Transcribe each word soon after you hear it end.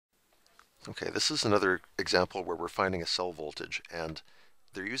Okay, this is another example where we're finding a cell voltage, and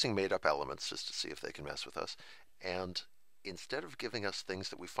they're using made-up elements just to see if they can mess with us. And instead of giving us things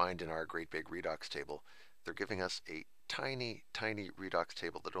that we find in our great big redox table, they're giving us a tiny, tiny redox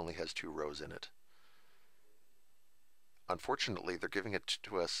table that only has 2 rows in it. Unfortunately, they're giving it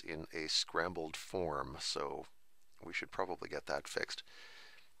to us in a scrambled form, so we should probably get that fixed.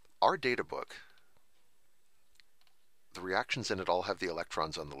 Our data book, the reactions in it all have the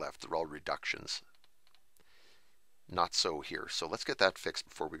electrons on the left. They're all reductions. Not so here. So let's get that fixed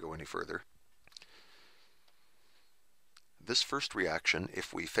before we go any further. This first reaction,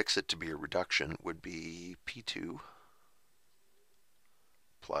 if we fix it to be a reduction, would be P2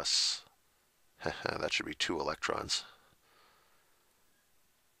 plus, that should be 2 electrons.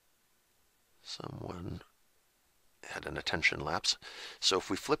 Someone had an attention lapse. So if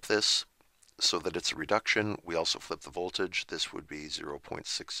we flip this so that it's a reduction, we also flip the voltage. This would be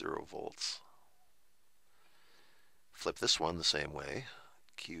 0.60 volts. Flip this one the same way.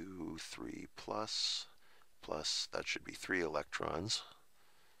 Q3 plus, that should be 3 electrons.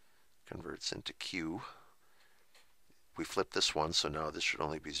 Converts into Q. We flip this one, so now this should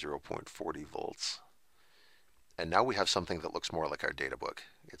only be 0.40 volts. And now we have something that looks more like our data book.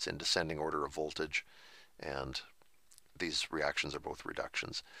 It's in descending order of voltage, and these reactions are both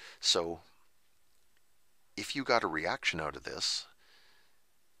reductions. So if you got a reaction out of this,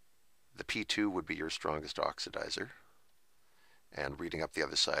 the P2 would be your strongest oxidizer, and reading up the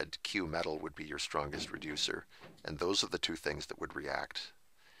other side, Q metal would be your strongest reducer, and those are the two things that would react.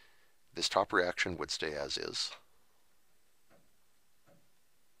 This top reaction would stay as is.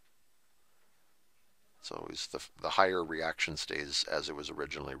 So the higher reaction stays as it was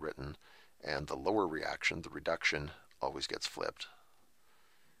originally written, and the lower reaction, the reduction, always gets flipped.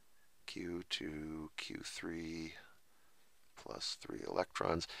 Q2, Q3, plus 3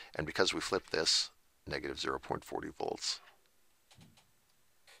 electrons, and because we flip this, negative 0.40 volts.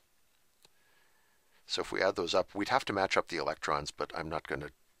 So if we add those up, we'd have to match up the electrons, but I'm not going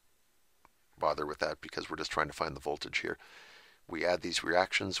to bother with that because we're just trying to find the voltage here. We add these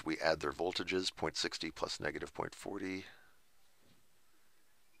reactions, we add their voltages, 0.60 plus negative 0.40.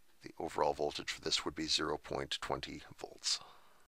 The overall voltage for this would be 0.20 volts.